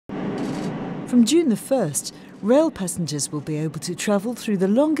From June the 1st, rail passengers will be able to travel through the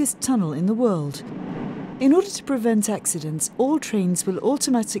longest tunnel in the world. In order to prevent accidents, all trains will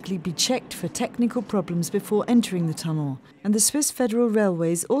automatically be checked for technical problems before entering the tunnel. And the Swiss Federal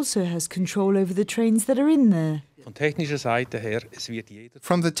Railways also has control over the trains that are in there.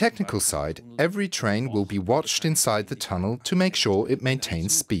 From the technical side, every train will be watched inside the tunnel to make sure it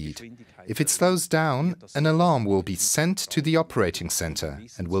maintains speed. If it slows down, an alarm will be sent to the operating center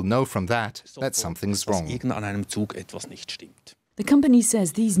and we'll know from that something's wrong. The company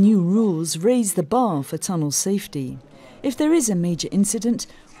says these new rules raise the bar for tunnel safety. If there is a major incident,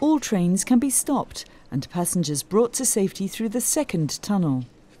 all trains can be stopped and passengers brought to safety through the second tunnel.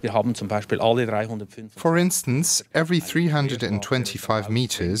 For instance, every 325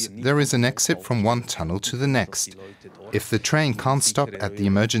 meters, there is an exit from one tunnel to the next. If the train can't stop at the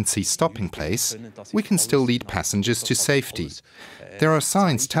emergency stopping place, we can still lead passengers to safety. There are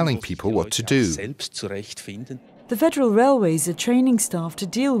signs telling people what to do. The Federal Railways are training staff to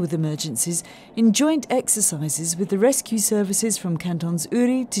deal with emergencies in joint exercises with the rescue services from cantons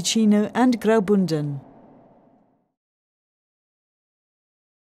Uri, Ticino and Graubünden.